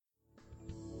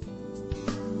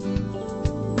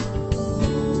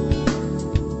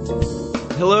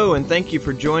Hello, and thank you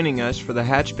for joining us for the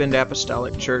Hatchbend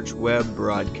Apostolic Church web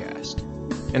broadcast.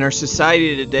 In our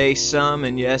society today, some,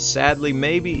 and yes, sadly,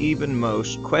 maybe even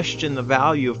most, question the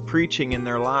value of preaching in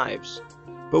their lives.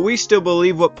 But we still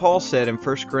believe what Paul said in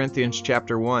 1 Corinthians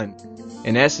chapter 1.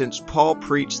 In essence, Paul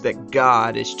preached that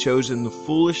God has chosen the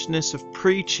foolishness of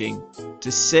preaching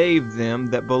to save them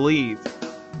that believe.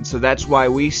 And so that's why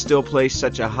we still place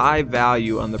such a high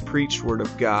value on the preached word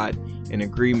of God in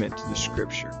agreement to the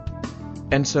Scripture.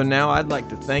 And so now I'd like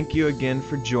to thank you again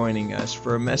for joining us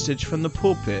for a message from the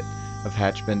pulpit of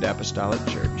Hatchbend Apostolic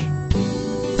Church. Praise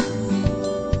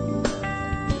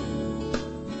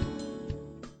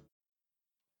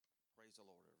the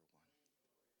Lord, everyone.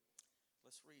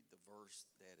 Let's read the verse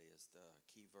that is the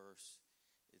key verse.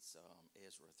 It's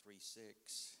Ezra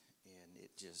 3:6, and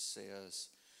it just says,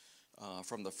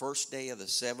 from the first day of the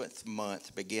 7th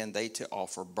month began they to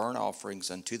offer burnt offerings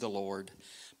unto the Lord,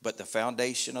 but the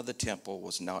foundation of the temple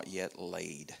was not yet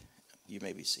laid. You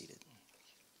may be seated.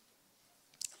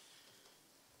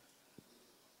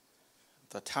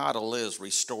 The title is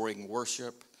Restoring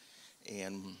Worship,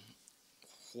 and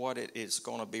what it is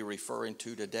going to be referring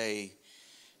to today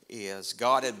is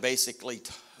God had basically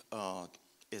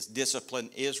is disciplined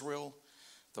Israel.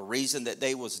 The reason that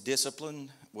they was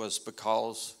disciplined was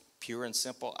because pure and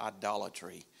simple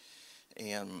idolatry.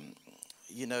 And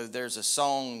you know, there's a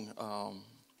song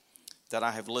that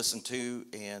I have listened to,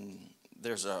 and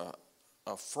there's a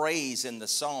phrase in the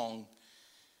song.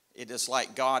 It is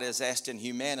like God is asking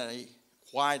humanity,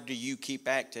 why do you keep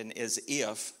acting as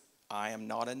if I am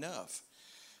not enough?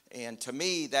 And to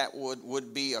me, that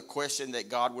would be a question that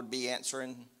God would be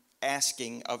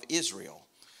asking of Israel.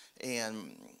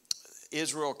 And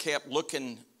Israel kept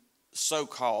looking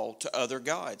so-called to other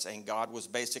gods, and God was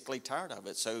basically tired of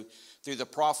it. So through the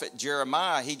prophet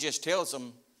Jeremiah, he just tells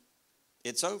them,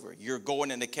 it's over. You're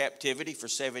going into captivity for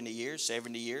 70 years.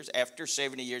 70 years. After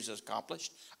 70 years is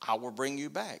accomplished, I will bring you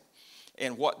back.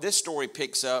 And what this story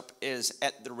picks up is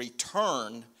at the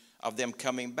return of them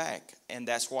coming back. And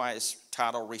that's why it's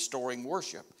titled Restoring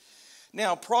Worship.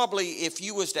 Now, probably if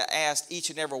you was to ask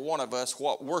each and every one of us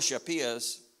what worship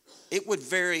is, it would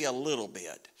vary a little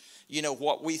bit. You know,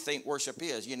 what we think worship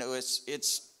is. You know,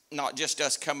 it's not just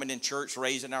us coming in church,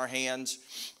 raising our hands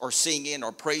or singing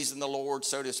or praising the Lord,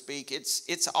 so to speak.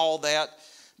 It's all that.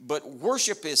 But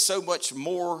worship is so much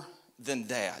more than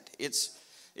that.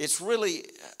 It's really,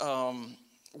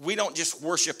 we don't just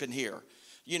worship in here.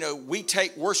 You know, we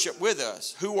take worship with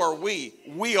us. Who are we?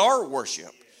 We are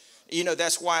worship. You know,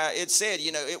 that's why it said,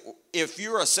 you know, if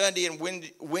you're a Sunday and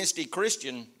Wednesday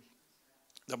Christian,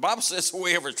 the Bible says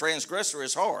whoever transgressor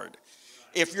is hard.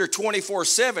 If you're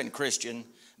 24/7 Christian,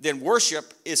 then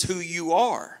worship is who you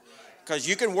are. Because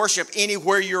you can worship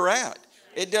anywhere you're at.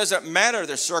 It doesn't matter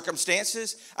the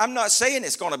circumstances. I'm not saying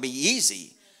it's going to be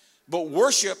easy. But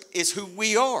worship is who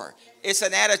we are. It's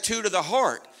an attitude of the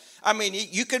heart. I mean,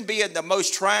 you can be in the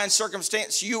most trying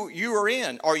circumstance you are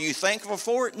in. Are you thankful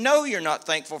for it? No, you're not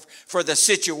thankful for the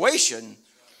situation.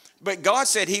 But God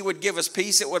said he would give us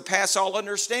peace that would pass all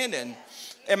understanding.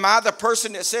 Am I the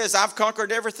person that says I've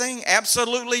conquered everything?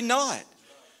 Absolutely not.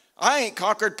 I ain't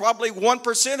conquered probably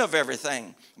 1% of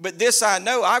everything. But this I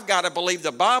know, I've got to believe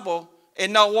the Bible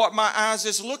and know what my eyes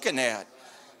is looking at.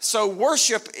 So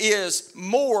worship is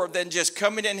more than just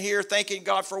coming in here thanking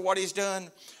God for what he's done.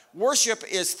 Worship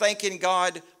is thanking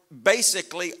God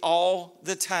basically all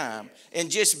the time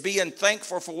and just being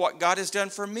thankful for what God has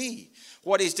done for me,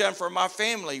 what he's done for my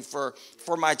family, for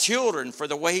my children, for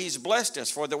the way he's blessed us,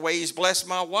 for the way he's blessed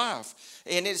my wife.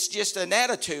 And it's just an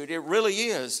attitude. It really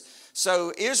is.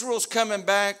 So Israel's coming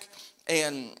back,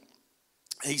 and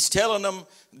he's telling them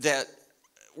that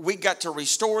we got to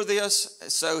restore this.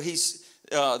 So he's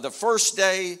the first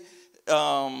day,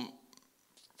 from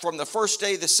the first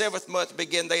day, the 7th month,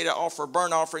 began they to offer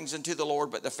burnt offerings unto the Lord,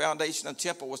 but the foundation of the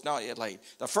temple was not yet laid.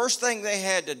 The first thing they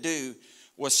had to do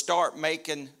was start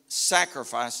making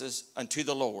sacrifices unto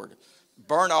the Lord,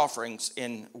 burnt offerings,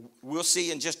 and we'll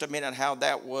see in just a minute how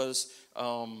that was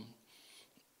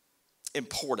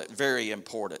important, very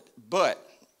important. But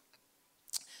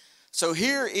so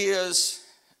here is,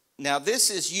 now this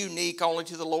is unique only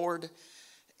to the Lord,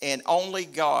 and only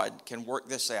God can work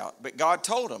this out. But God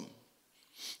told him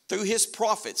through his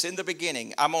prophets in the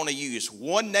beginning, I'm going to use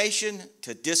one nation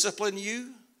to discipline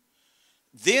you.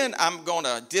 Then I'm going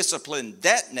to discipline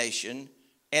that nation,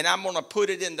 and I'm going to put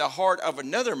it in the heart of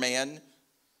another man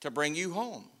to bring you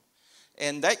home.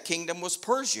 And that kingdom was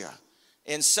Persia.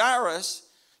 And Cyrus,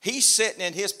 he's sitting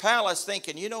in his palace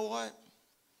thinking, you know what?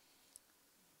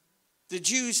 The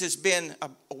Jews has been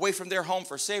away from their home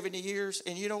for 70 years.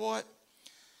 And you know what?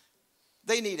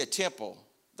 They need a temple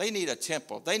They need a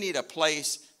temple. They need a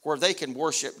place where they can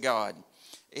worship God.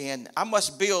 And I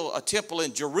must build a temple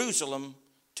in Jerusalem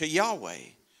to Yahweh.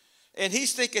 And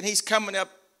he's thinking he's coming up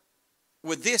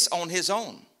with this on his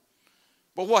own.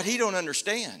 But what he don't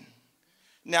understand.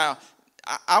 Now,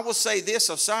 I will say this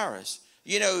of Cyrus.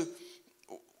 You know,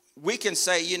 we can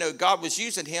say, you know, God was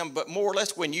using him, but more or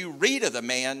less when you read of the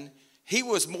man, he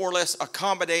was more or less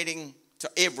accommodating to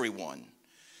everyone.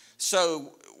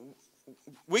 So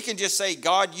we can just say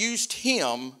God used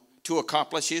him to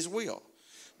accomplish his will.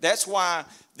 That's why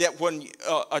that when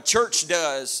a church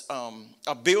does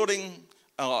a building,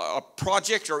 a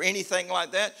project or anything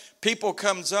like that, people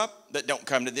comes up that don't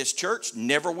come to this church,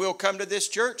 never will come to this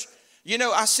church. You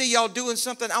know, I see y'all doing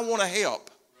something, I want to help.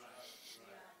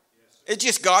 It's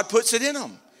just God puts it in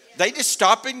them. They just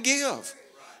stop and give.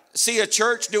 See a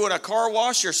church doing a car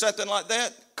wash or something like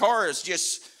that, car is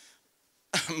just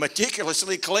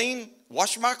meticulously clean,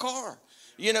 wash my car.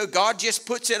 You know, God just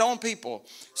puts it on people.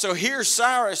 So here's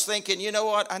Cyrus thinking, you know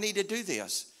what, I need to do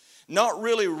this. Not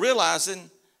really realizing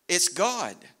it's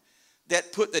God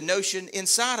that put the notion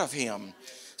inside of him.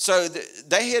 So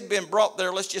they had been brought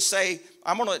there, let's just say,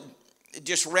 I'm going to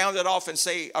just round it off and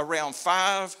say around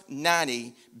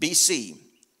 590 BC.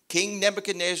 King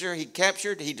Nebuchadnezzar,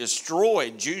 he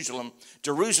destroyed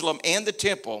Jerusalem and the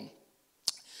temple.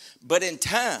 But in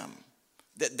time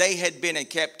that they had been in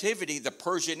captivity, the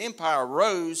Persian Empire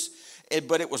rose,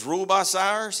 but it was ruled by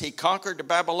Cyrus. He conquered the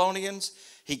Babylonians.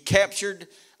 He captured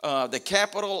the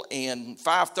capital in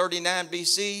 539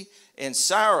 BC. And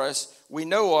Cyrus, we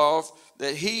know of,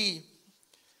 that he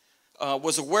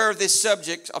was aware of this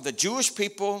subject of the Jewish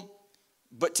people,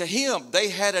 but to him, they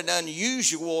had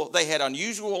unusual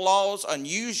laws,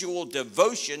 unusual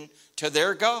devotion to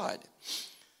their God.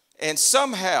 And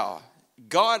somehow,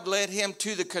 God led him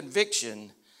to the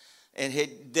conviction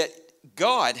that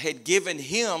God had given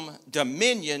him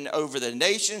dominion over the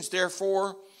nations,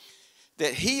 therefore,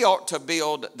 that he ought to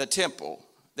build the temple,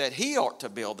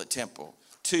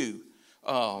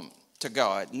 to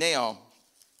God. Now,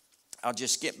 I'll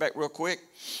just skip back real quick.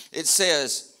 It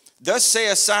says, thus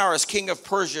saith Cyrus, king of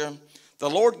Persia, the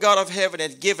Lord God of heaven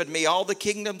hath given me all the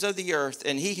kingdoms of the earth,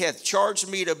 and he hath charged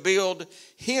me to build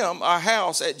him a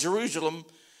house at Jerusalem,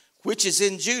 which is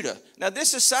in Judah. Now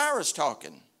this is Cyrus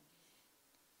talking.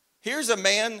 Here's a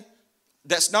man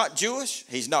that's not Jewish.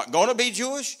 He's not going to be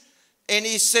Jewish. And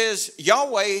he says,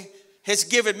 Yahweh has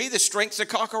given me the strength to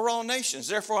conquer all nations.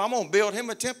 Therefore, I'm going to build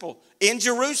him a temple in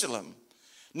Jerusalem.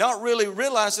 Not really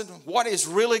realizing what is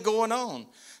really going on.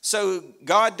 So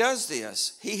God does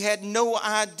this. He had no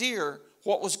idea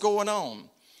what was going on.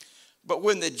 But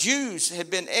when the Jews had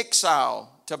been exiled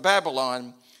to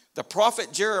Babylon, the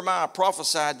prophet Jeremiah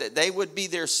prophesied that they would be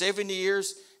there 70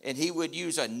 years and he would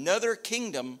use another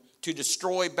kingdom to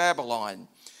destroy Babylon.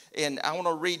 And I want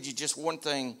to read you just one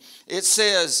thing. It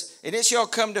says, and it shall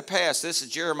come to pass, this is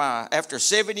Jeremiah, after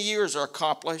 70 years are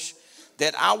accomplished,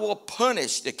 that I will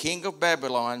punish the king of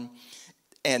Babylon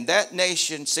and that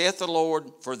nation, saith the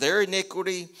Lord, for their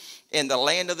iniquity, in the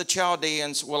land of the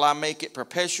Chaldeans will I make it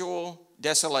perpetual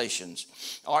desolations.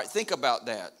 All right, think about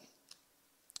that.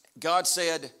 God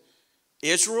said,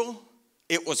 Israel,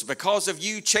 it was because of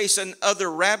you chasing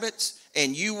other rabbits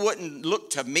and you wouldn't look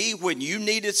to me when you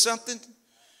needed something.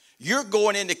 You're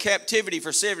going into captivity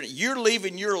for 70. You're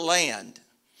leaving your land.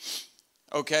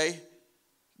 Okay?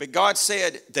 But God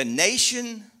said, the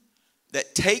nation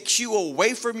that takes you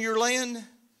away from your land,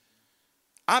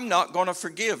 I'm not going to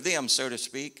forgive them, so to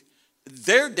speak.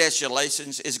 Their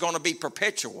desolations is going to be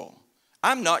perpetual.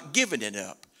 I'm not giving it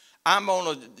up. I'm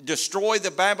going to destroy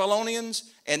the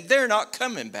Babylonians, and they're not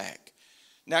coming back.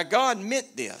 Now, God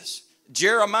meant this.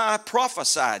 Jeremiah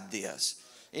prophesied this.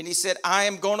 And he said, I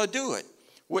am going to do it,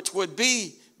 which would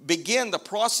begin the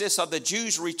process of the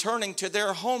Jews returning to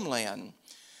their homeland.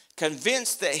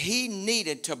 Convinced that he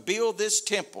needed to build this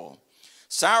temple,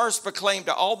 Cyrus proclaimed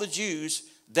to all the Jews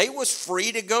they was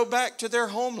free to go back to their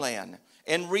homeland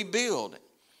and rebuild.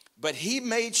 But he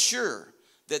made sure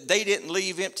that they didn't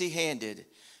leave empty-handed.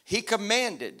 He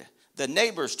commanded the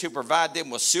neighbors to provide them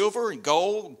with silver and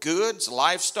gold, goods,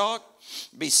 livestock,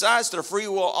 besides their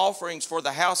freewill offerings for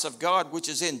the house of God, which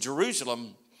is in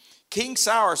Jerusalem. King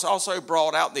Cyrus also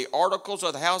brought out the articles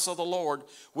of the house of the Lord,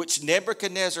 which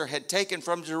Nebuchadnezzar had taken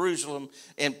from Jerusalem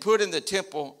and put in the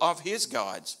temple of his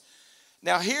gods.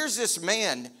 Now here's this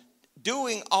man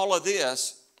doing all of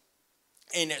this,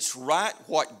 and it's right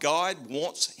what God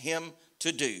wants him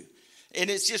to do. And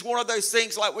it's just one of those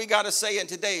things like we got to say in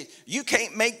today, you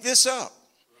can't make this up.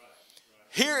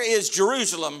 Here is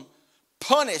Jerusalem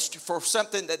punished for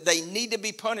something that they need to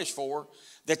be punished for.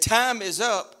 The time is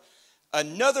up.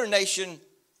 Another nation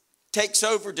takes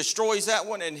over, destroys that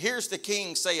one, and here's the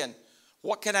king saying,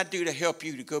 what can I do to help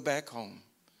you to go back home?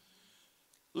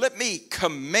 Let me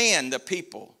command the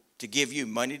people to give you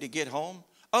money to get home.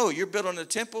 Oh, you're building a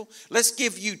temple? Let's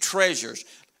give you treasures.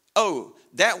 Oh,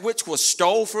 that which was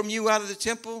stole from you out of the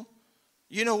temple,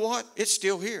 you know what? It's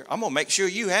still here. I'm going to make sure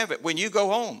you have it when you go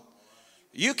home.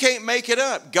 You can't make it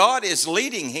up. God is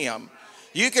leading him.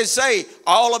 You can say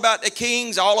all about the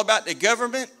kings, all about the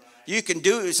government. You can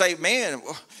do it, say, man,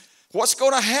 what's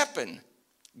going to happen?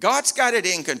 God's got it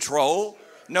in control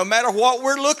no matter what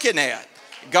we're looking at.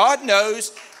 God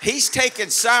knows. He's taken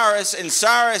Cyrus, and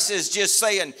Cyrus is just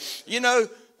saying, you know,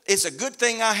 it's a good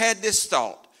thing I had this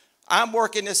thought. I'm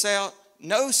working this out.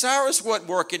 No, Cyrus wasn't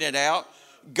working it out.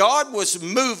 God was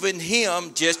moving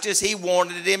him just as he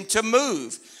wanted him to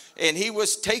move. And he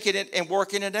was taking it and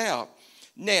working it out.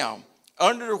 Now,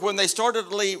 when they started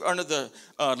to leave under the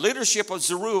leadership of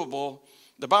Zerubbabel,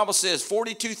 the Bible says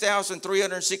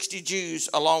 42,360 Jews,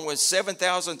 along with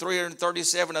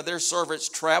 7,337 of their servants,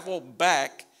 traveled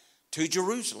back to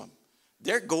Jerusalem.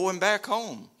 They're going back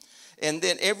home. And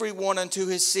then everyone unto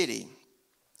his city.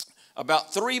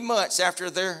 About 3 months after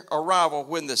their arrival,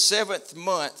 when the 7th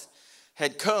month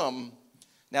had come,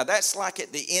 now that's like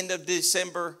at the end of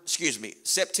September,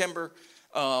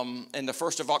 and the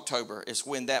 1st of October is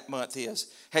when that month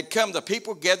is, had come, the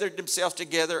people gathered themselves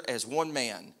together as one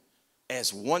man.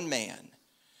 As one man.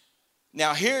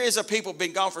 Now here is a people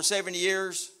been gone for 70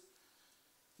 years.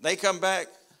 They come back,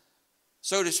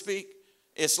 so to speak.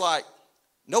 It's like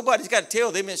nobody's got to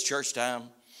tell them it's church time.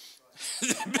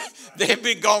 They've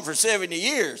been gone for 70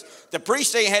 years. The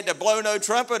priest ain't had to blow no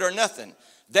trumpet or nothing.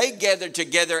 They gathered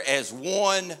together as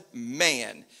one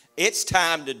man. It's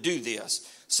time to do this.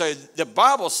 So the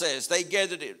Bible says they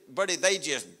gathered it, buddy,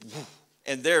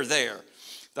 and they're there.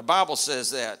 The Bible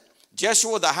says that.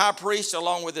 Jeshua the high priest,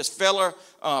 along with his fellow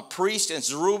priest, and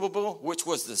Zerubbabel, which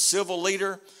was the civil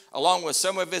leader, along with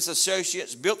some of his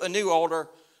associates, built a new altar,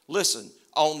 listen,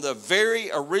 on the very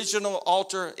original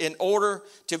altar in order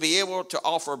to be able to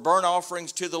offer burnt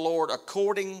offerings to the Lord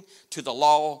according to the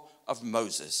law of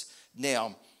Moses.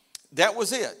 Now, that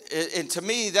was it. And to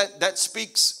me, that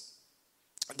speaks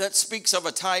of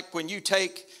a type when you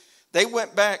take, they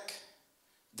went back.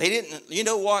 They didn't, you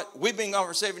know what? We've been gone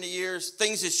for 70 years.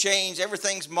 Things has changed.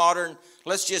 Everything's modern.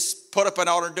 Let's just put up an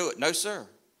altar and do it. No, sir.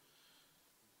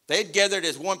 They'd gathered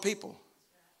as one people.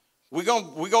 We're going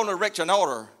to erect an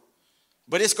altar,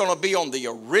 but it's going to be on the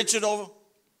original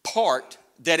part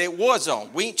that it was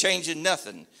on. We ain't changing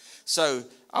nothing. So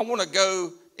I want to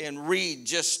go and read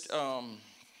just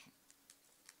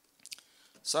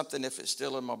something if it's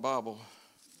still in my Bible.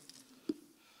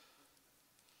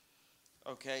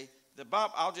 Okay. The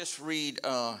Bible, I'll just read.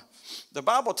 The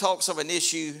Bible talks of an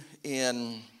issue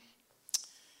in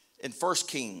 1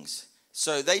 Kings.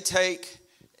 So they take,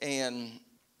 and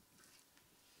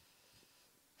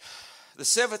the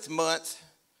 7th month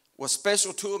was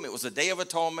special to them. It was the Day of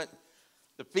Atonement,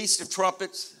 the Feast of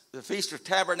Trumpets, the Feast of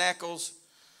Tabernacles.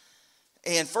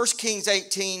 And 1 Kings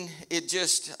 18,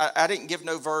 I didn't give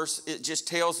no verse. It just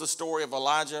tells the story of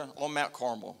Elijah on Mount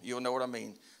Carmel. You'll know what I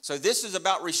mean. So this is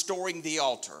about restoring the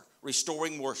altar,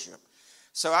 restoring worship.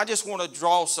 So I just want to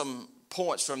draw some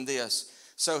points from this.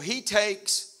 So he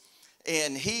takes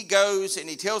and he goes and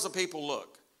he tells the people,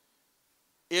 look,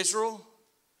 Israel,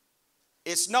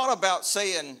 it's not about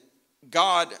saying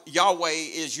God, Yahweh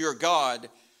is your God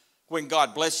when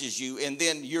God blesses you, and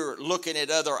then you're looking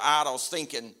at other idols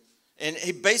thinking, and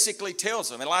he basically tells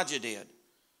them, Elijah did,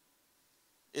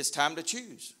 it's time to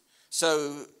choose.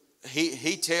 So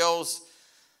he tells,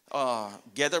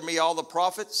 gather me all the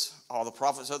prophets of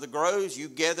the groves, you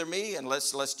gather me, and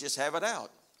let's just have it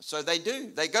out. So they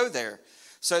do. They go there.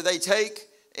 So they take,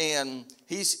 and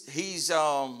he's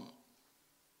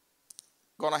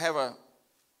going to have a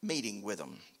meeting with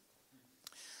them.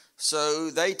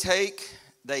 So they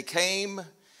came,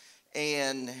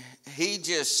 and he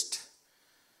just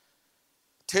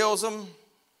tells them,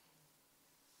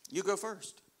 you go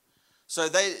first. So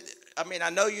I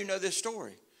know you know this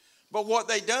story. But what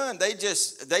they done, they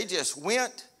just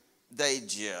went, they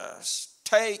just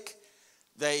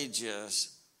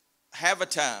have a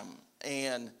time.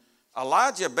 And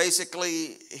Elijah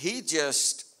basically,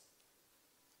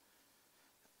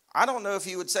 I don't know if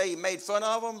you would say he made fun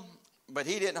of them, but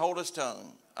he didn't hold his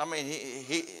tongue. I mean,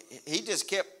 he just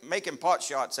kept making pot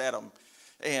shots at them.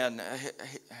 And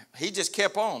he just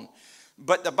kept on.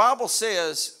 But the Bible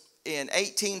says in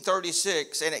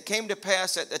 1836, and it came to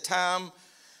pass at the time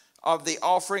of the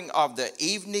offering of the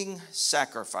evening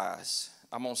sacrifice.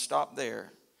 I'm going to stop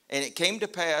there. And it came to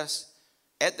pass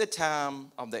at the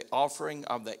time of the offering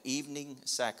of the evening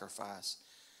sacrifice.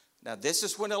 Now, this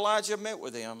is when Elijah met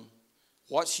with him.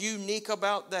 What's unique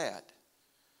about that?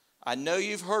 I know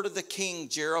you've heard of the king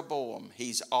Jeroboam.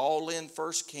 He's all in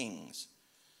 1 Kings.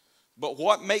 But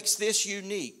what makes this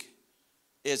unique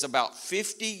is about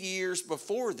 50 years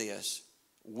before this,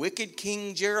 wicked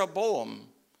King Jeroboam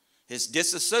has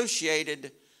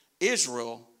disassociated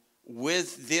Israel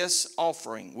with this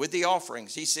offering, with the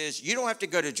offerings. He says, you don't have to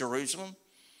go to Jerusalem.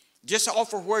 Just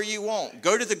offer where you want.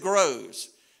 Go to the groves.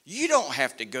 You don't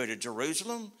have to go to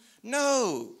Jerusalem.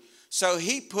 No. So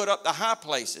he put up the high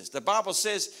places. The Bible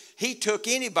says he took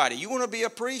anybody. You want to be a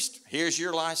priest? Here's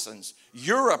your license.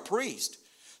 You're a priest.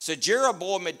 So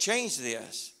Jeroboam had changed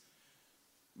this.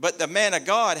 But the man of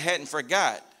God hadn't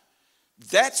forgot.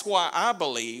 That's why I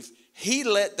believe he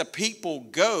let the people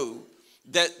go.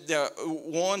 That the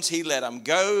ones he let them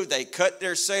go, they cut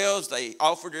themselves, they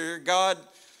offered to their God.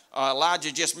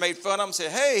 Elijah just made fun of them and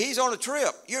said, hey, he's on a trip.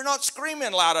 You're not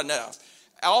screaming loud enough.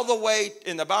 All the way,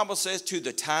 and the Bible says, to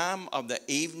the time of the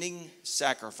evening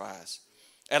sacrifice.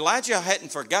 Elijah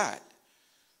hadn't forgot.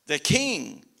 The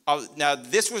king, now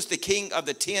this was the king of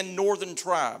the 10 northern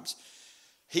tribes.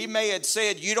 He may have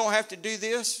said, you don't have to do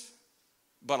this,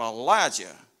 but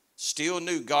Elijah still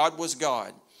knew God was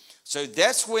God. So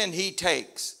that's when he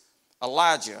takes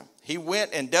Elijah. He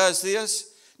went and does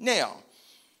this. Now,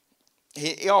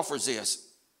 he offers this.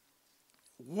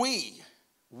 We,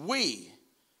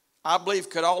 I believe,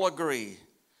 could all agree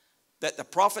that the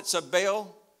prophets of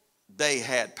Baal, they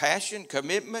had passion,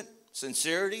 commitment,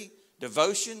 sincerity,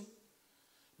 devotion.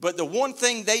 But the one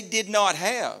thing they did not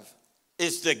have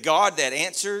is the God that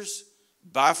answers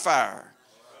by fire.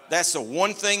 That's the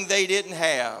one thing they didn't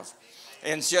have.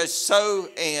 And just so,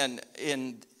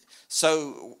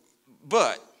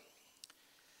 but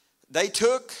they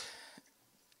took,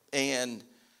 and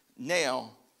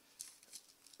now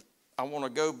I want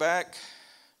to go back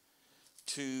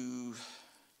to,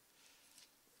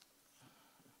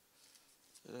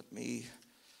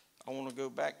 I want to go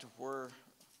back to where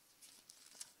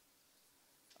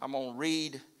I'm going to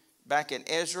read back in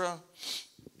Ezra.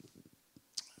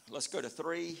 Let's go to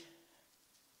 3.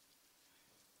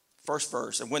 First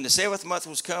verse. And when the 7th month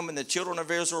was come, and the children of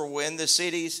Israel were in the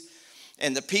cities,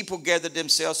 and the people gathered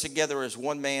themselves together as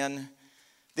one man,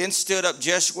 then stood up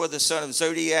Jeshua the son of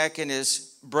Zodiac and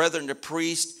his brethren the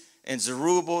priest, and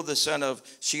Zerubbabel the son of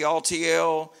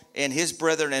Shealtiel and his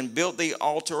brethren, and built the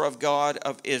altar of God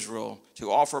of Israel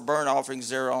to offer burnt offerings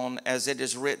thereon, as it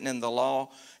is written in the law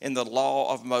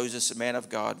of Moses, the man of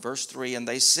God. Verse 3, and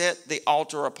they set the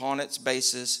altar upon its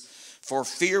basis, for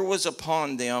fear was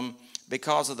upon them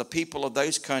because of the people of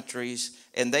those countries,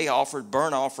 and they offered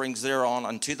burnt offerings thereon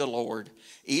unto the Lord,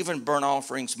 even burnt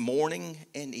offerings morning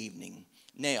and evening.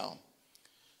 Now,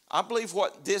 I believe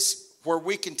where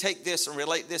we can take this and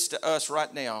relate this to us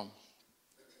right now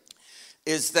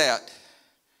is that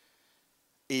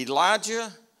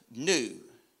Elijah knew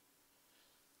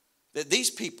that these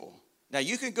people, now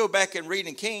you can go back and read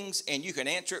in Kings and you can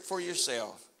answer it for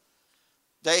yourself.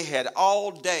 They had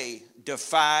all day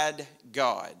defied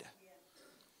God.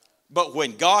 But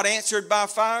when God answered by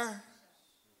fire,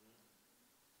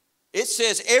 it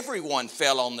says everyone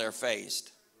fell on their face.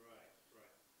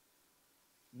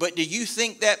 But do you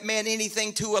think that meant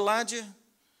anything to Elijah?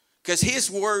 Because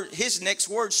his next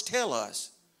words tell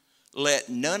us, let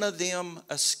none of them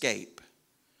escape.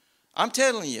 I'm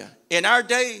telling you, in our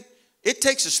day, it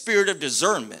takes a spirit of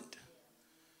discernment.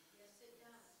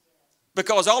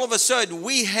 Because all of a sudden,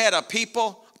 we had a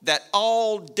people that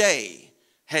all day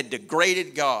had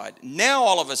degraded God. Now,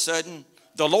 all of a sudden,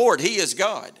 the Lord, He is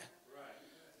God.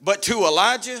 But to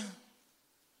Elijah,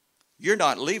 you're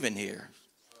not leaving here.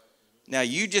 Now,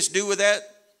 you just do with that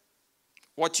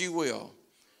what you will.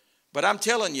 But I'm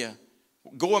telling you,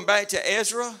 going back to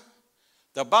Ezra,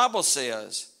 the Bible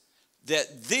says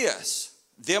that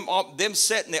them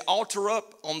setting the altar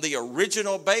up on the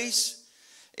original base,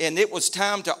 and it was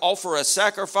time to offer a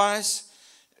sacrifice.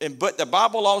 But the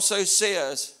Bible also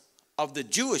says of the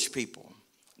Jewish people.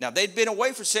 Now, they'd been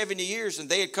away for 70 years and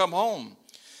they had come home.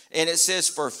 And it says,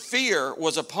 for fear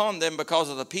was upon them because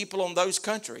of the people in those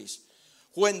countries.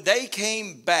 When they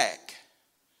came back,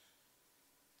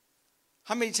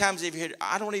 how many times have you heard,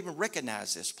 I don't even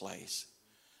recognize this place?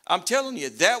 I'm telling you,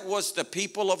 that was the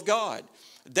people of God.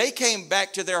 They came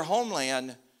back to their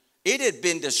homeland. It had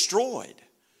been destroyed.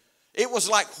 It was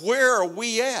like, where are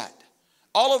we at?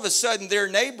 All of a sudden, their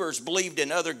neighbors believed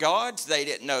in other gods. They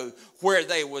didn't know where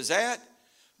they was at.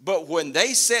 But when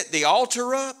they set the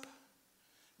altar up,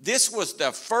 this was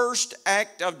the first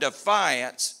act of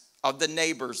defiance of the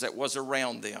neighbors that was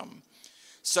around them.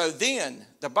 So then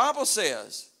the Bible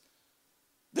says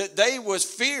that they was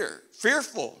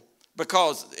fearful,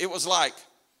 because it was like,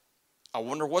 I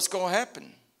wonder what's going to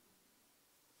happen.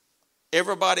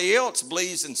 Everybody else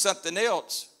believes in something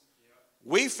else.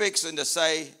 We fixing to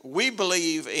say we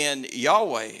believe in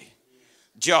Yahweh,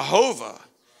 Jehovah.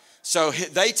 So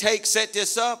they set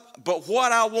this up. But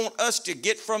what I want us to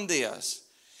get from this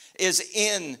is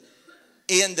in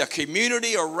the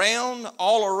community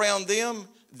all around them,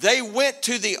 they went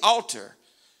to the altar.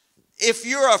 If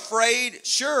you're afraid,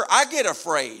 sure, I get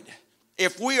afraid.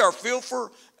 If we are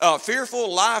fearful,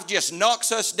 life just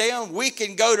knocks us down, we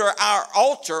can go to our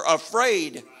altar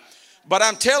afraid. But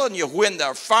I'm telling you, when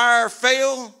the fire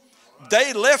fell,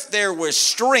 they left there with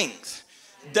strength.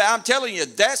 I'm telling you,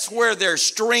 that's where their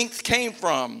strength came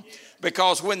from.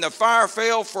 Because when the fire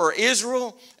fell for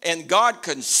Israel and God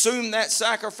consumed that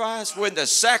sacrifice, when the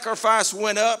sacrifice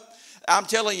went up, I'm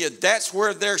telling you, that's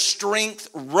where their strength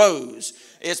rose.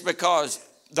 It's because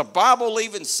the Bible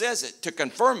even says it to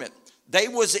confirm it. They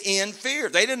was in fear.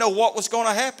 They didn't know what was going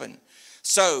to happen.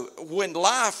 So when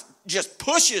life just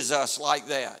pushes us like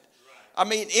that, I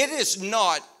mean, it is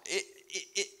not,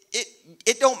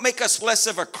 it don't make us less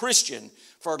of a Christian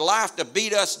for life to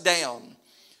beat us down.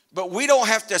 But we don't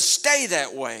have to stay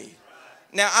that way.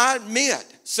 Now, I admit,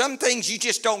 some things you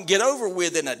just don't get over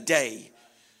with in a day.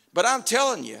 But I'm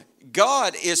telling you,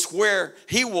 God is where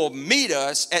he will meet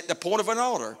us at the point of an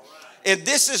altar. And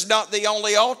this is not the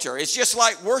only altar. It's just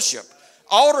like worship.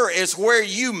 Altar is where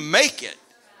you make it.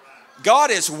 God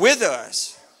is with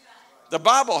us. The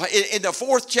Bible, in the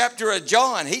 4th chapter of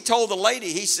John, he told the lady,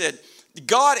 he said,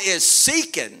 God is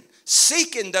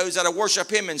seeking those that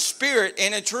worship him in spirit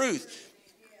and in truth.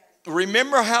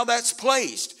 Remember how that's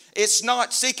placed. It's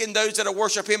not seeking those that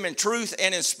worship him in truth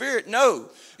and in spirit. No,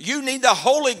 you need the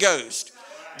Holy Ghost.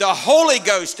 The Holy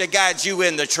Ghost to guide you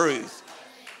in the truth.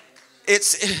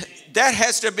 That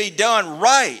has to be done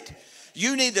right.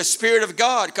 You need the Spirit of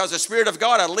God, because the Spirit of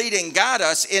God will lead and guide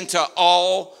us into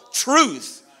all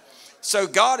truth. So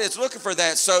God is looking for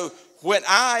that. So when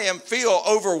I feel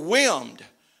overwhelmed,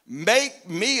 make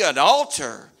me an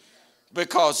altar,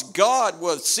 because God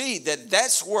will see that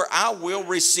that's where I will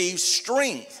receive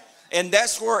strength. And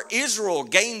that's where Israel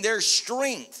gained their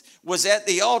strength, was at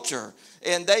the altar.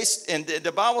 And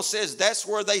the Bible says that's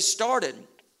where they started,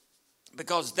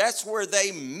 because that's where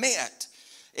they met.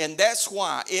 And that's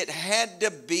why it had to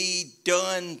be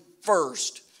done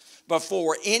first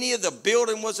before any of the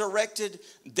building was erected.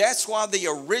 That's why the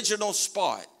original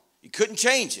spot, you couldn't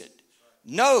change it.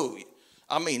 No,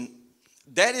 I mean,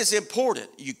 that is important.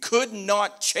 You could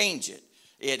not change it.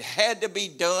 It had to be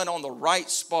done on the right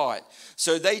spot.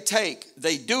 So they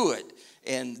do it.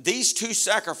 And these two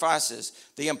sacrifices,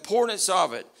 the importance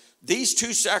of it, these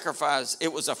two sacrifices,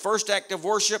 it was a first act of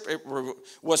worship. It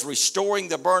was restoring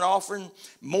the burnt offering.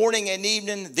 Morning and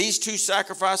evening, these two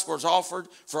sacrifices was offered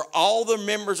for all the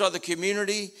members of the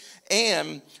community,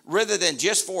 and rather than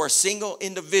just for a single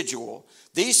individual.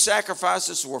 These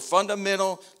sacrifices were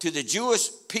fundamental to the Jewish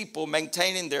people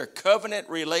maintaining their covenant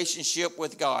relationship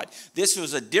with God. This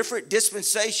was a different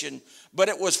dispensation, but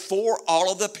it was for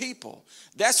all of the people.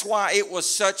 That's why it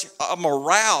was such a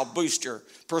morale booster,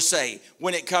 per se,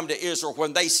 when it come to Israel,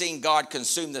 when they seen God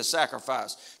consume the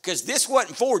sacrifice. Because this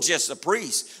wasn't for just the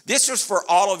priests. This was for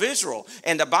all of Israel.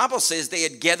 And the Bible says they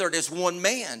had gathered as one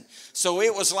man. So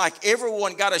it was like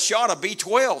everyone got a shot of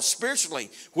B12 spiritually.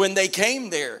 When they came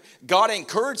there, God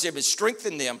encouraged them and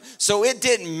strengthened them. So it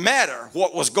didn't matter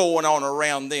what was going on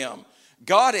around them.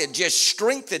 God had just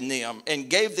strengthened them and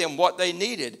gave them what they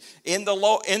needed. In the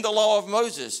law of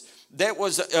Moses,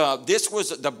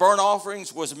 the burnt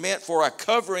offerings was meant for a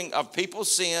covering of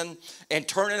people's sin and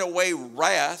turning away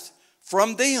wrath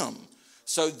from them.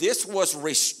 So this was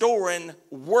restoring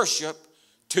worship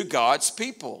to God's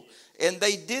people. And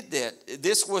they did that.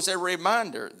 This was a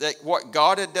reminder that what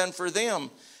God had done for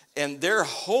them and their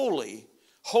holy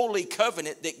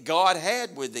covenant that God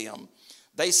had with them.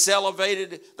 They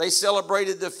celebrated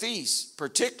the feast,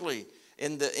 particularly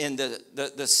in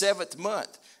the seventh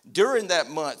month. During that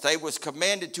month, they was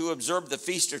commanded to observe the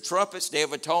Feast of Trumpets, Day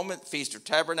of Atonement, Feast of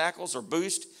Tabernacles, or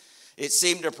Boost. It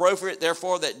seemed appropriate,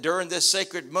 therefore, that during this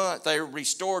sacred month, they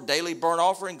restored daily burnt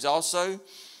offerings also.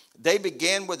 They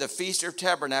began with the Feast of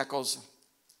Tabernacles.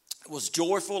 It was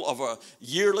joyful of a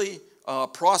yearly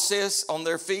process on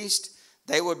their feast.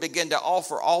 They would begin to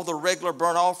offer all the regular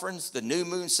burnt offerings, the new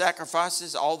moon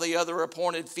sacrifices, all the other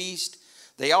appointed feasts.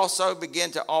 They also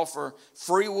began to offer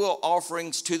free will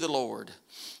offerings to the Lord.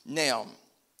 Now,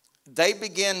 they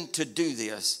began to do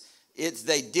this.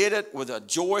 They did it with a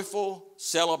joyful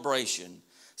celebration.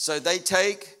 So they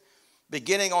take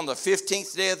beginning on the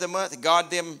 15th day of the month,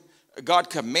 God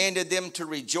commanded them to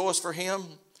rejoice for him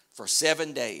for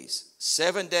 7 days.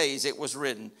 7 days it was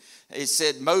written. It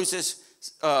said Moses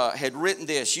had written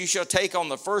this: you shall take on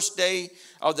the first day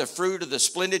of the fruit of the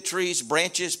splendid trees,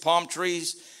 branches, palm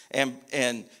trees,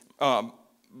 and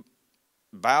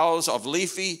boughs of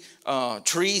leafy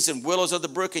trees and willows of the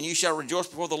brook, and you shall rejoice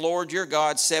before the Lord your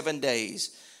God 7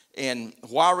 days. And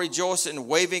while rejoicing,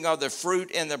 waving of the fruit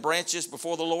and the branches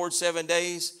before the Lord 7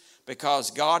 days,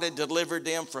 because God had delivered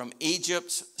them from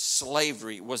Egypt's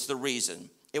slavery was the reason.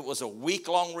 It was a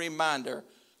week-long reminder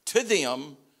to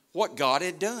them what God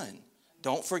had done.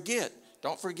 Don't forget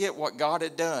what God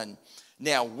had done.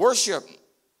 Now, worship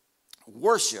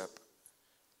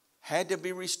had to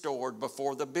be restored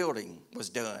before the building was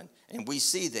done, and we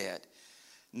see that.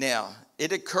 Now,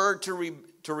 it occurred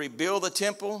to rebuild the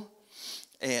temple,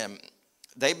 and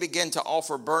they began to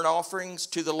offer burnt offerings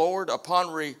to the Lord.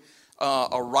 Upon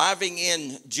arriving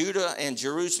in Judah and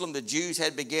Jerusalem, the Jews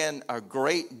had begun a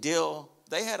great deal.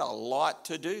 They had a lot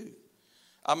to do.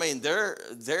 I mean,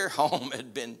 their home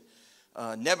had been,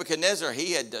 Nebuchadnezzar,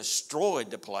 he had destroyed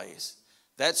the place.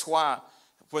 That's why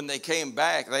when they came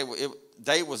back,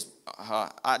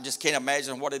 I just can't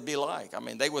imagine what it'd be like. I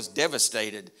mean, they was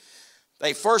devastated.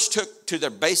 They first took to their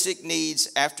basic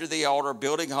needs after the altar,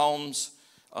 building homes,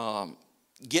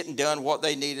 getting done what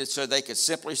they needed so they could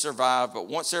simply survive. But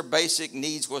once their basic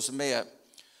needs was met,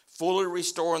 fully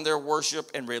restoring their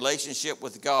worship and relationship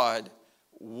with God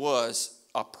was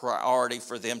a priority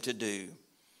for them to do.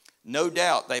 No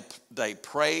doubt they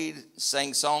prayed,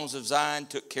 sang songs of Zion,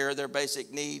 took care of their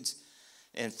basic needs,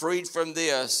 and freed from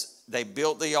this, they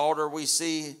built the altar we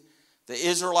see. The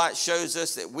Israelites shows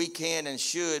us that we can and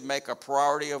should make a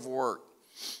priority of work.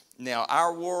 Now,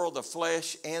 our world, the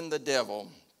flesh, and the devil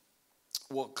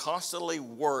will constantly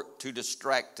work to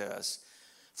distract us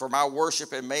from our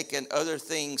worship and making other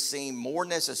things seem more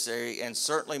necessary and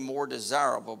certainly more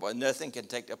desirable, but nothing can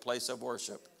take the place of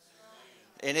worship.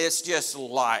 And it's just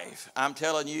life. I'm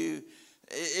telling you,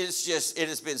 it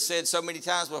has been said so many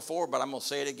times before, but I'm going to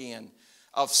say it again.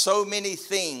 Of so many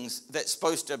things that's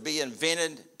supposed to be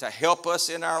invented to help us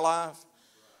in our life.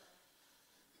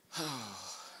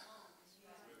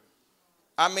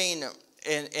 I mean,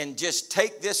 and just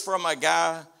take this from a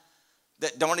guy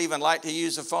that don't even like to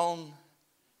use a phone.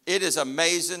 It is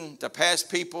amazing to pass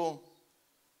people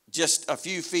just a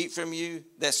few feet from you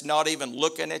that's not even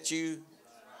looking at you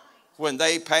when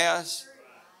they pass.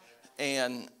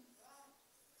 And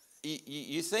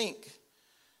you think,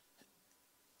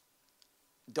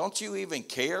 don't you even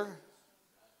care?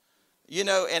 You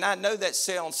know, and I know that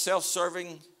sounds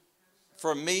self-serving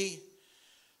for me,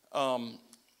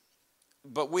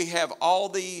 but we have all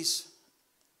these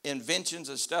inventions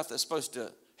and stuff that's supposed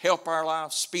to help our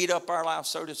lives, speed up our lives,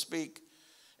 so to speak,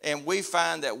 and we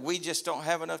find that we just don't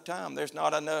have enough time. There's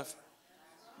not enough.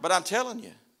 But I'm telling you,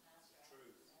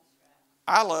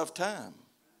 I love time,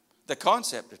 the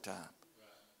concept of time.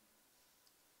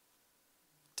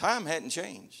 Time hadn't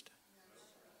changed.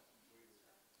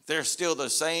 They're still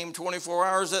the same 24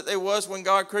 hours that they was when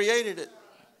God created it.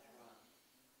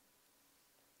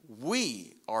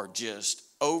 We are just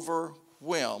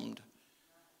overwhelmed.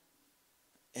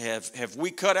 Have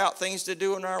we cut out things to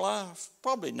do in our life?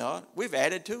 Probably not. We've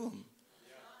added to them.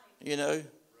 You know,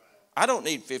 I don't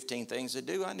need 15 things to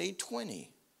do. I need 20.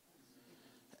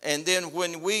 And then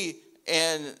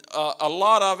a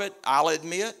lot of it, I'll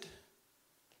admit,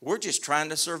 we're just trying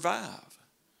to survive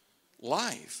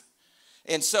life.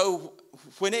 And so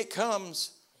when it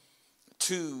comes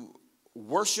to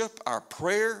worship, our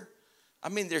prayer, I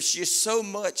mean, there's just so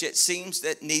much it seems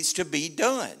that needs to be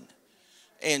done.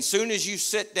 And soon as you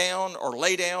sit down or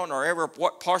lay down or ever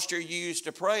what posture you use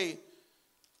to pray,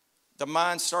 the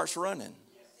mind starts running.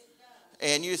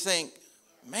 And you think,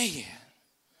 man.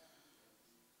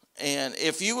 And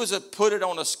if you was to put it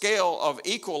on a scale of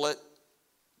equal it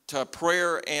to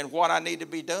prayer and what I need to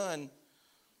be done,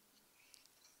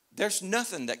 there's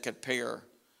nothing that could pair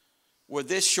with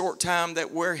this short time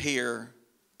that we're here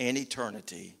in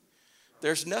eternity.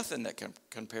 There's nothing that can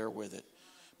compare with it.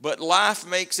 But life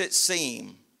makes it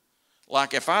seem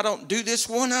like if I don't do this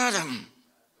one item,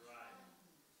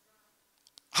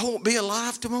 I won't be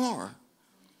alive tomorrow.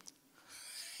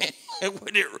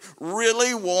 It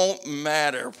really won't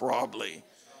matter probably.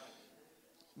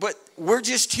 But we're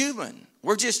just human.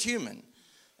 We're just human.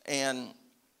 And,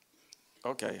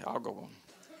 okay, I'll go on.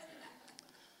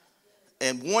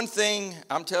 And one thing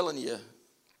I'm telling you,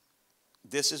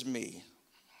 this is me.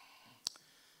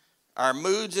 Our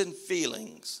moods and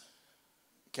feelings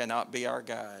cannot be our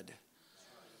guide.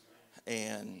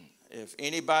 And If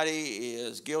anybody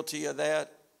is guilty of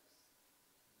that,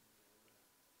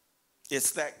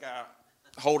 it's that guy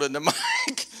holding the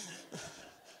mic.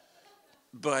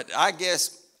 But I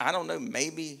guess, I don't know,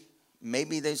 maybe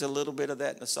there's a little bit of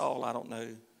that in us all. I don't know.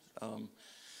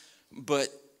 But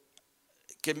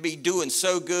can be doing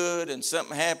so good and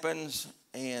something happens,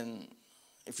 and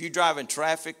if you drive in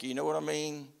traffic, you know what I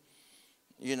mean?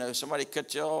 You know, somebody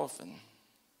cut you off, and,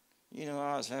 you know,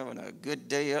 I was having a good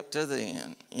day up to the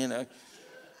end, you know.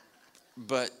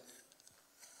 But,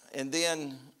 and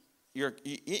then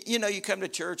you know, you come to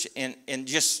church and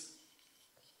just,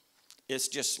 it's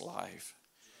just life.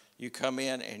 You come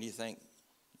in and you think,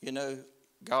 you know,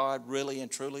 God, really and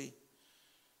truly,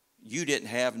 you didn't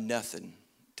have nothing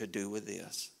to do with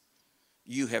this.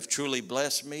 You have truly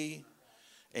blessed me,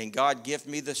 and God give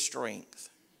me the strength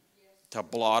to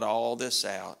blot all this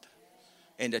out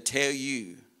and to tell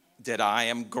you that I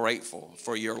am grateful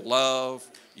for your love,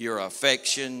 your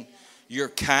affection, your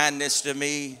kindness to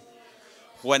me.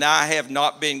 When I have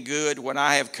not been good, when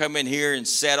I have come in here and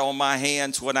sat on my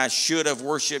hands, when I should have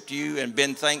worshiped you and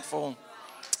been thankful,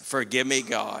 forgive me,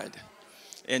 God,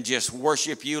 and just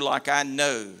worship you like I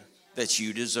know that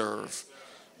you deserve.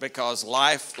 Because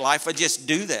life will just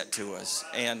do that to us.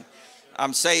 And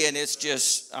I'm saying it's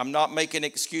just, I'm not making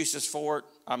excuses for it.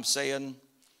 I'm saying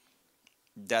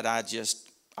that I just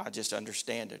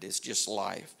understand it. It's just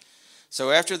life.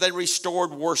 So after they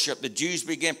restored worship, the Jews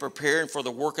began preparing for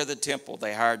the work of the temple.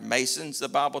 They hired masons, the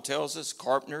Bible tells us,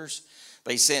 carpenters.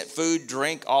 They sent food,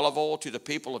 drink, olive oil to the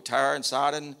people of Tyre and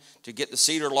Sidon to get the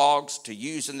cedar logs to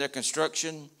use in their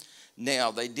construction.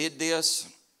 Now, they did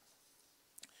this.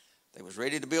 They was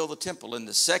ready to build the temple. In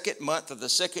the second month of the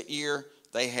second year,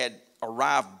 they had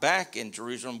arrived back in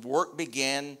Jerusalem. Work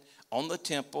began on the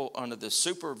temple under the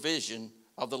supervision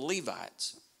of the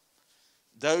Levites.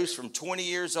 Those from 20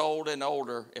 years old and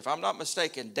older. If I'm not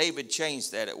mistaken, David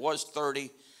changed that. It was 30.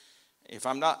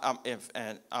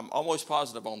 I'm almost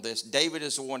positive on this. David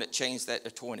is the one that changed that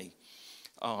to 20.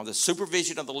 The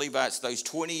supervision of the Levites, those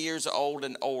 20 years old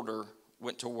and older,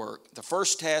 went to work. The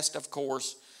first task, of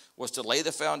course, was to lay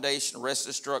the foundation, rest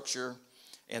the structure,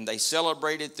 and they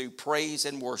celebrated through praise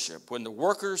and worship. When the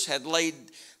workers had laid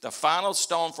the final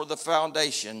stone for the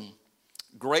foundation,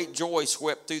 great joy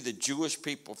swept through the Jewish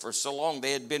people. For so long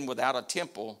they had been without a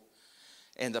temple,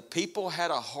 and the people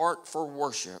had a heart for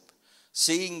worship.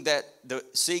 Seeing that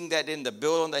in the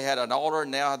building they had an altar,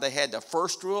 now they had the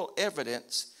first real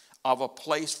evidence of a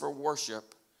place for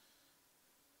worship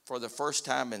for the first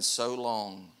time in so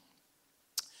long.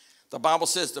 The Bible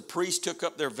says the priests took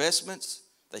up their vestments,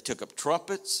 they took up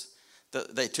trumpets,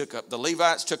 the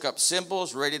Levites took up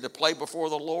cymbals, ready to play before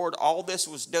the Lord. All this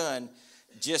was done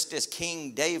just as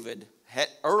King David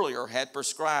earlier had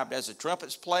prescribed. As the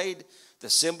trumpets played, the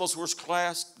cymbals were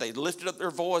clasped, they lifted up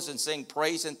their voice and sang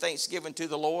praise and thanksgiving to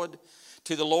the Lord.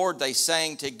 To the Lord they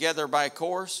sang together by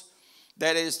chorus.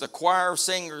 That is, the choir of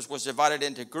singers was divided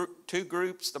into two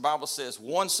groups. The Bible says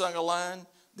one sung a line,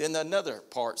 then another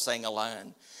part sang a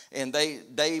line. And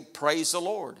they praised the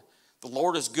Lord. The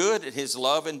Lord is good, and his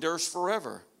love endures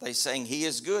forever. They sang, he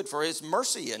is good, for his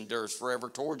mercy endures forever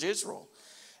towards Israel.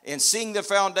 And seeing the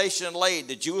foundation laid,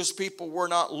 the Jewish people were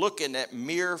not looking at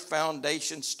mere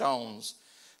foundation stones.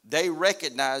 They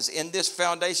recognized in this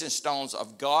foundation stones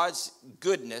of God's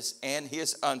goodness and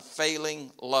his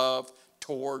unfailing love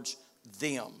towards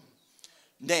them.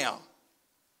 Now,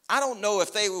 I don't know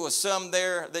if there was some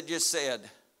there that just said,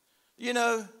 you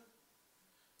know,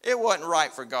 it wasn't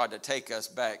right for God to take us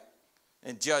back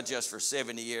and judge us for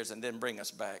 70 years and then bring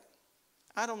us back.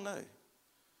 I don't know.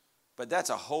 But that's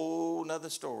a whole nother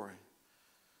story.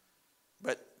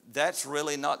 But that's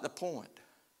really not the point.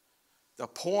 The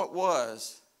point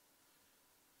was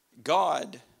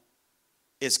God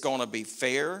is going to be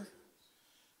fair.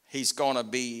 He's going to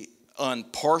be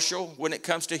impartial when it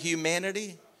comes to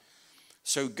humanity.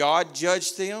 So God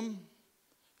judged them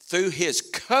through his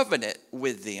covenant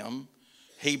with them.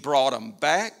 He brought them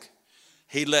back.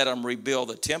 He let them rebuild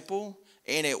the temple.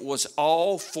 And it was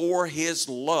all for his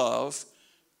love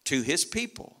to his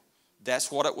people.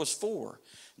 That's what it was for.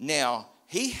 Now,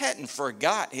 he hadn't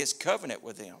forgot his covenant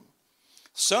with them.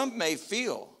 Some may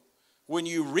feel when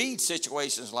you read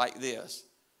situations like this,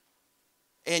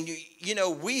 and you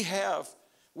know, we have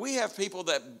people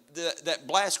that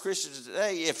blast Christians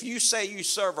today. If you say you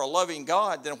serve a loving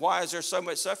God, then why is there so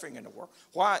much suffering in the world?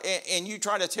 Why? And you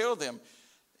try to tell them,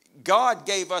 God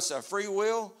gave us a free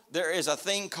will. There is a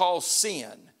thing called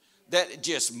sin that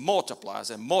just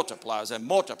multiplies and multiplies and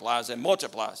multiplies and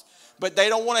multiplies. But they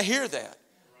don't want to hear that.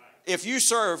 If you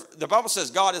serve, the Bible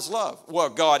says God is love. Well,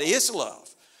 God is love.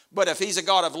 But if he's a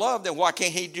God of love, then why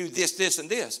can't he do this, this, and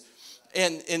this?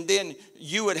 And then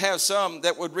you would have some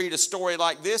that would read a story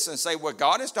like this and say, well,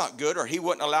 God is not good, or he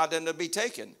wouldn't allow them to be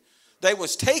taken. They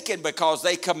was taken because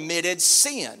they committed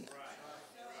sin.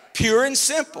 Pure and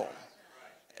simple.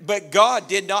 But God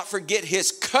did not forget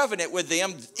his covenant with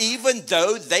them, even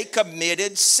though they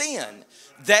committed sin.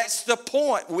 That's the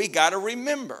point we got to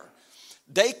remember.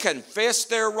 They confessed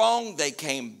their wrong. They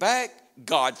came back.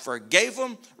 God forgave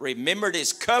them, remembered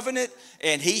his covenant,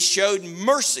 and he showed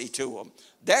mercy to them.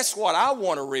 That's what I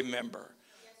want to remember.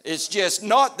 It's just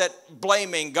not that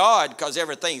blaming God because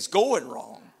everything's going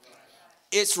wrong.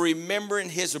 It's remembering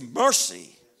his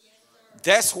mercy.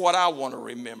 That's what I want to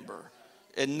remember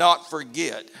and not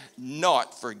forget.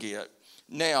 Not forget.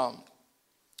 Now,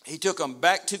 he took them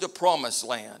back to the promised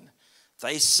land.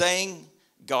 They sang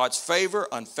God's favor,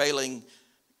 unfailing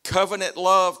covenant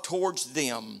love towards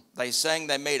them. They sang,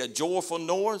 they made a joyful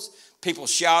noise. People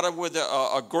shouted with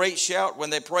a great shout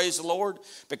when they praised the Lord,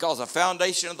 because the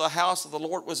foundation of the house of the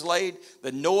Lord was laid.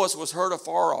 The noise was heard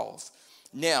afar off.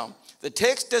 Now, the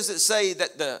text doesn't say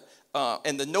that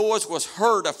the noise was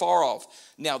heard afar off.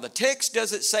 Now, the text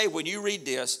doesn't say when you read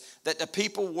this that the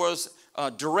people was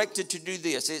directed to do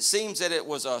this. It seems that it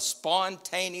was a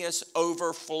spontaneous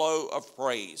overflow of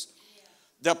praise.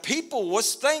 The people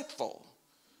was thankful.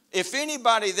 If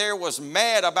anybody there was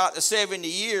mad about the 70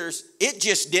 years, it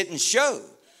just didn't show,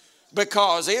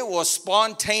 because it was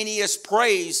spontaneous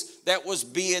praise that was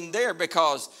being there,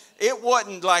 because it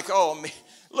wasn't like, oh,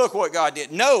 look what God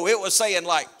did. No, it was saying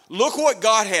like, look what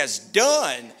God has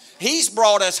done. He's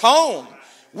brought us home.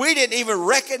 We didn't even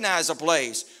recognize the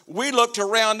place. We looked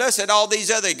around us at all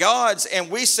these other gods, and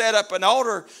we set up an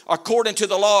altar according to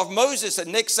the law of Moses.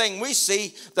 And next thing we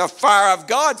see, the fire of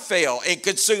God fell and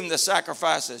consumed the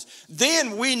sacrifices.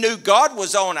 Then we knew God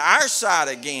was on our side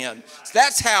again.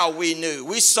 That's how we knew.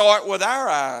 We saw it with our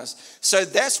eyes. So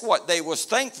that's what they was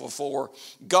thankful for.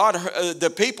 God,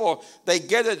 the people, they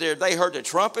gathered there. They heard the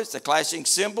trumpets, the clashing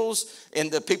cymbals,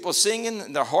 and the people singing.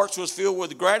 And their hearts was filled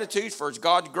with gratitude for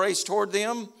God's grace toward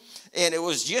them. And it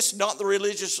was just not the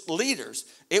religious leaders.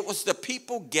 It was the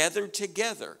people gathered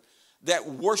together that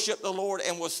worshiped the Lord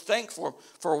and was thankful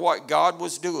for what God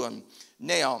was doing.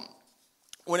 Now,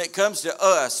 when it comes to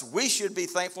us, we should be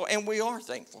thankful, and we are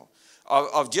thankful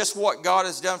of just what God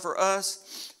has done for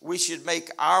us. We should make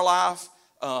our life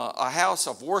a house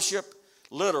of worship,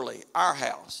 literally our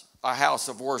house, a house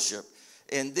of worship.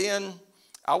 And then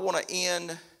I want to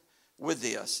end with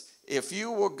this. If you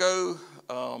will go...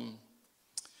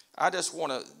 I just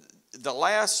want to, the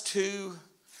last two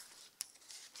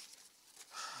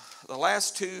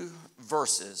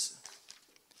verses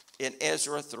in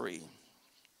Ezra 3.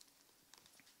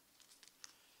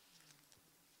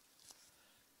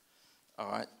 All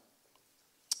right.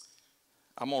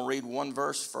 I'm going to read one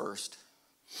verse first.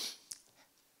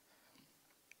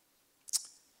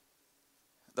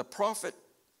 The prophet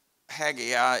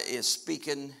Haggai is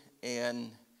speaking, and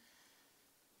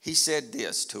he said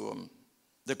this to him.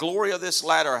 The glory of this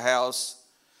latter house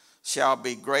shall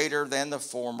be greater than the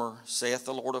former, saith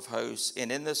the Lord of hosts.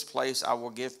 And in this place I will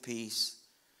give peace,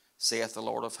 saith the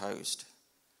Lord of hosts.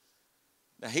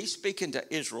 Now he's speaking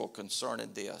to Israel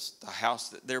concerning this, the house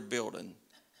that they're building.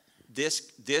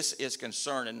 This is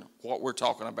concerning what we're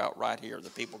talking about right here, the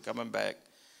people coming back.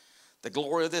 The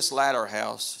glory of this latter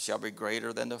house shall be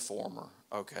greater than the former.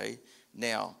 Okay,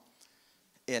 now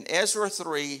in Ezra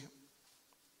 3,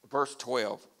 verse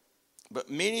 12, but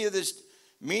many of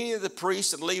the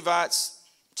priests and Levites,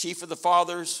 chief of the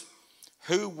fathers,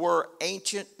 who were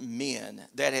ancient men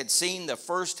that had seen the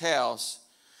first house,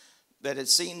 when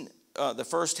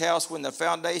the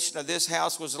foundation of this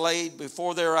house was laid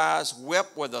before their eyes,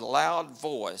 wept with a loud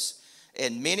voice,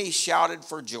 and many shouted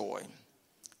for joy.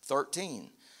 13.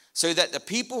 So that the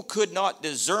people could not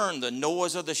discern the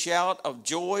noise of the shout of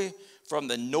joy from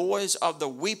the noise of the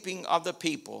weeping of the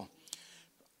people.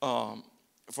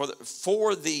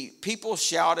 For the people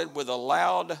shouted with a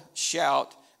loud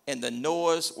shout, and the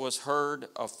noise was heard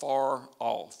afar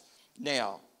off.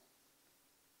 Now,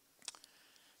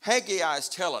 Haggai is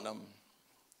telling them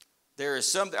there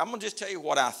is something. I'm going to just tell you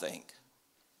what I think.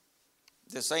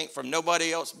 This ain't from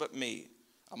nobody else but me.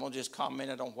 I'm going to just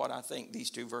comment on what I think these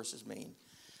two verses mean.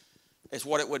 It's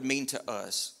what it would mean to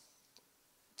us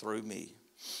through me.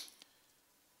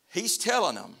 He's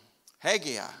telling them,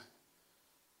 Haggai,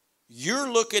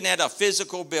 you're looking at a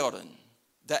physical building.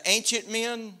 The ancient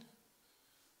men,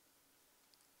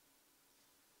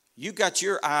 you got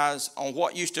your eyes on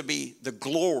what used to be the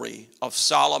glory of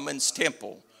Solomon's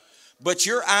temple. But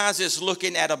your eyes is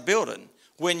looking at a building.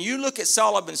 When you look at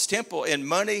Solomon's temple in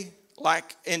money,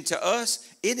 like into us,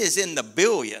 it is in the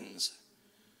billions.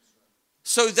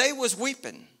 So they was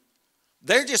weeping.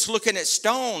 They're just looking at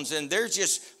stones and they're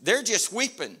just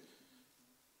weeping.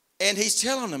 And he's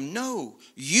telling them, no,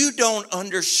 you don't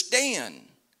understand.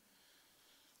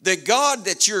 The God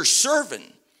that you're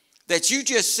serving, that you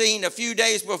just seen a few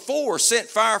days before sent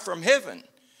fire from heaven,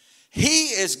 he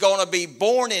is going to be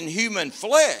born in human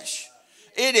flesh.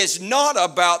 It is not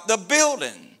about the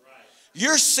building.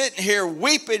 You're sitting here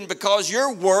weeping because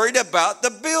you're worried about the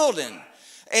building.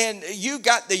 And you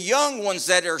got the young ones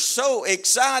that are so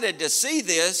excited to see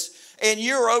this, and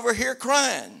you're over here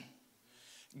crying.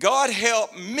 God,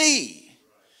 help me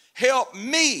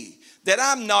that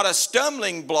I'm not a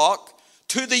stumbling block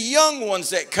to the young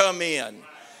ones that come in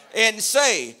and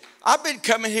say, I've been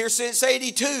coming here since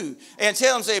 82, and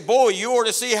tell them, say, boy, you ought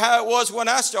to see how it was when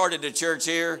I started the church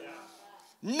here.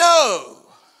 No.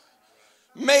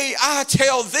 May I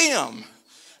tell them,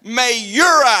 may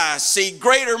your eyes see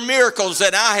greater miracles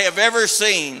than I have ever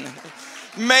seen.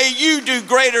 May you do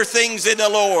greater things in the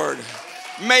Lord.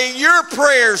 May your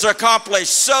prayers accomplish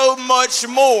so much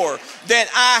more than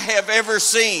I have ever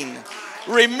seen.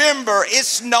 Remember,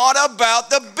 it's not about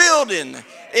the building.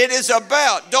 It is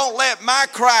about, don't let my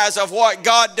cries of what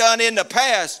God done in the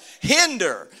past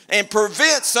hinder and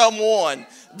prevent someone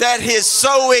that is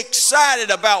so excited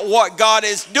about what God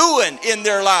is doing in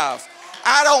their life.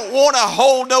 I don't want to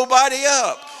hold nobody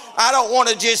up. I don't want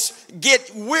to just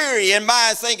get weary in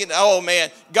mind thinking, oh man,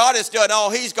 God has done all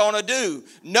he's going to do.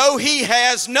 No, he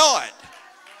has not.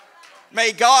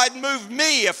 May God move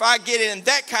me if I get in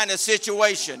that kind of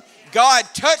situation. God,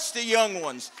 touch the young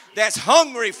ones that's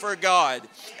hungry for God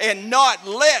and not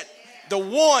let the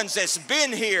ones that's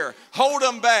been here hold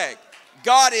them back.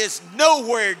 God is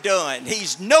nowhere done.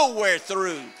 He's nowhere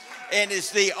through. And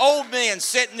it's the old men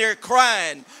sitting there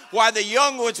crying while the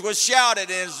young ones was shouting,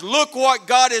 and look what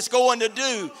God is going to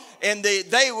do. And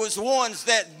they was ones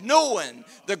that knowing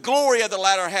the glory of the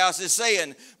latter house is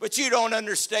saying, but you don't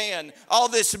understand. All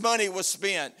this money was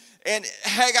spent. And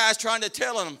Haggai's trying to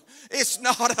tell them, it's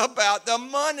not about the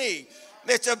money.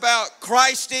 It's about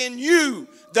Christ in you,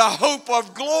 the hope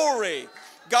of glory.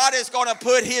 God is going to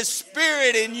put his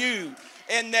spirit in you.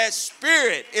 And that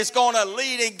spirit is going to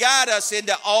lead and guide us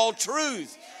into all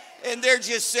truth. And they're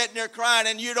just sitting there crying,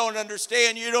 and you don't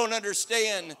understand.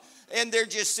 And they're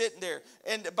just sitting there.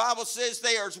 And the Bible says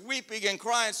they are weeping and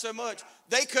crying so much,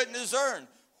 they couldn't discern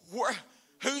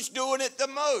who's doing it the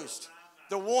most.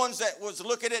 The ones that was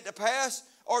looking at the past,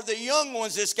 or the young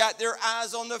ones that's got their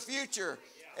eyes on the future.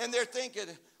 And they're thinking,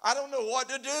 I don't know what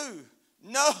to do.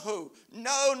 No,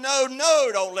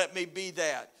 don't let me be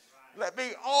that. Let me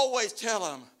always tell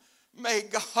them, may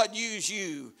God use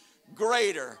you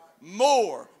greater,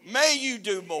 more. May you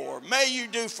do more. May you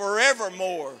do forever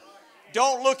more.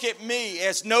 Don't look at me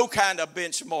as no kind of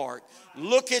benchmark.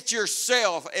 Look at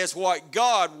yourself as what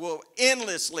God will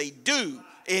endlessly do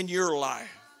in your life.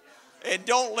 And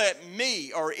don't let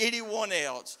me or anyone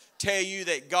else tell you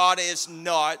that God is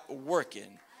not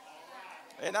working.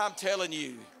 And I'm telling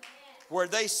you, where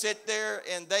they sit there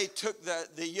and they took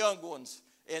the young ones,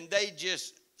 and they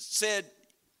just said,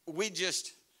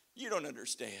 you don't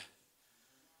understand.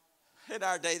 In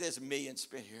our day, there's millions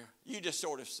spent here. You just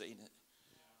sort of seen it.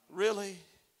 Really?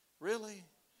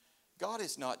 God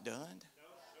is not done.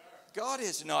 God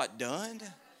is not done.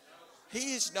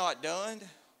 He is not done.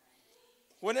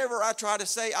 Whenever I try to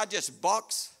say, I just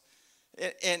box.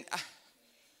 And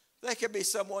there could be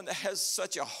someone that has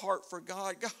such a heart for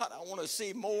God. God, I want to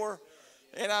see more.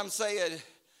 And I'm saying,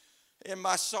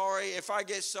 if I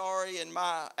get sorry and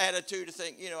my attitude to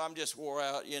think, I'm just wore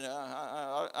out,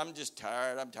 I'm just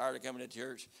tired. I'm tired of coming to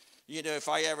church. If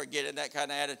I ever get in that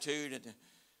kind of attitude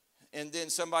and then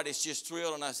somebody's just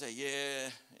thrilled and I say, yeah.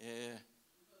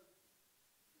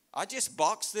 I just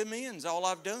box them in is all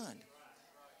I've done.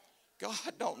 God,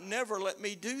 don't never let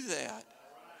me do that.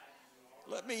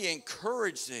 Let me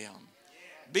encourage them.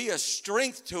 Be a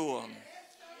strength to them.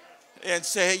 And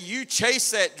say, you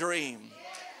chase that dream.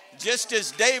 Just as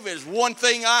David's, one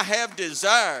thing I have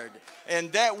desired,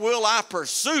 and that will I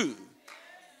pursue.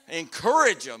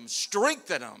 Encourage them,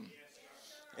 strengthen them,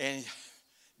 and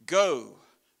go,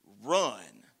 run,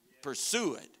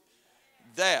 pursue it.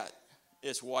 That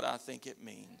is what I think it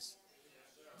means.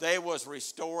 They was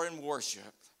restoring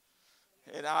worship.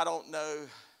 And I don't know,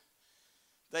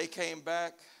 they came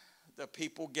back, the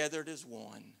people gathered as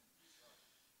one.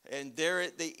 And there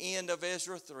at the end of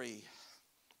Ezra 3,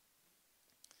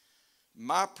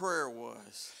 my prayer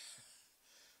was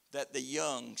that the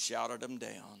young shouted them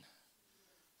down.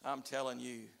 I'm telling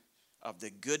you of the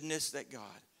goodness that God.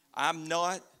 I'm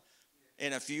not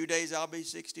In a few days, I'll be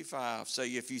 65. So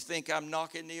if you think I'm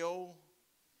knocking the old,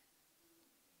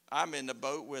 I'm in the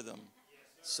boat with them.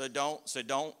 So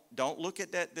don't look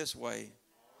at that this way.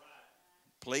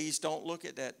 Please don't look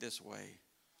at that this way.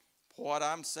 What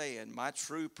I'm saying, my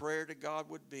true prayer to God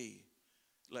would be,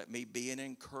 let me be an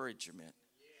encouragement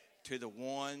to the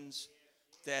ones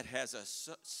that has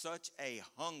such a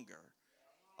hunger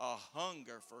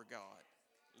for God.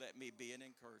 Let me be an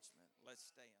encouragement. Let's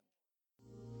stand.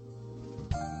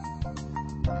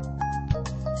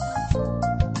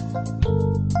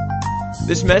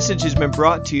 This message has been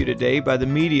brought to you today by the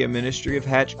media ministry of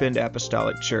Hatchbend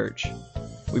Apostolic Church.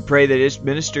 We pray that it's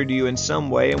ministered to you in some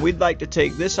way, and we'd like to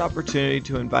take this opportunity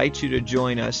to invite you to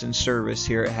join us in service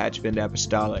here at Hatchbend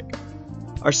Apostolic.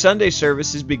 Our Sunday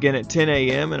services begin at 10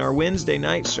 a.m. and our Wednesday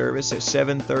night service at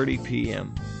 7:30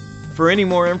 p.m. For any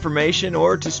more information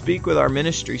or to speak with our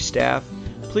ministry staff,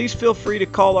 please feel free to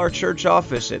call our church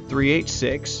office at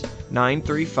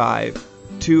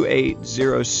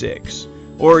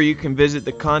 386-935-2806, or you can visit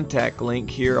the contact link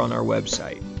here on our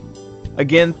website.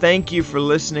 Again, thank you for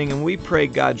listening, and we pray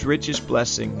God's richest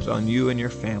blessings on you and your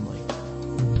family.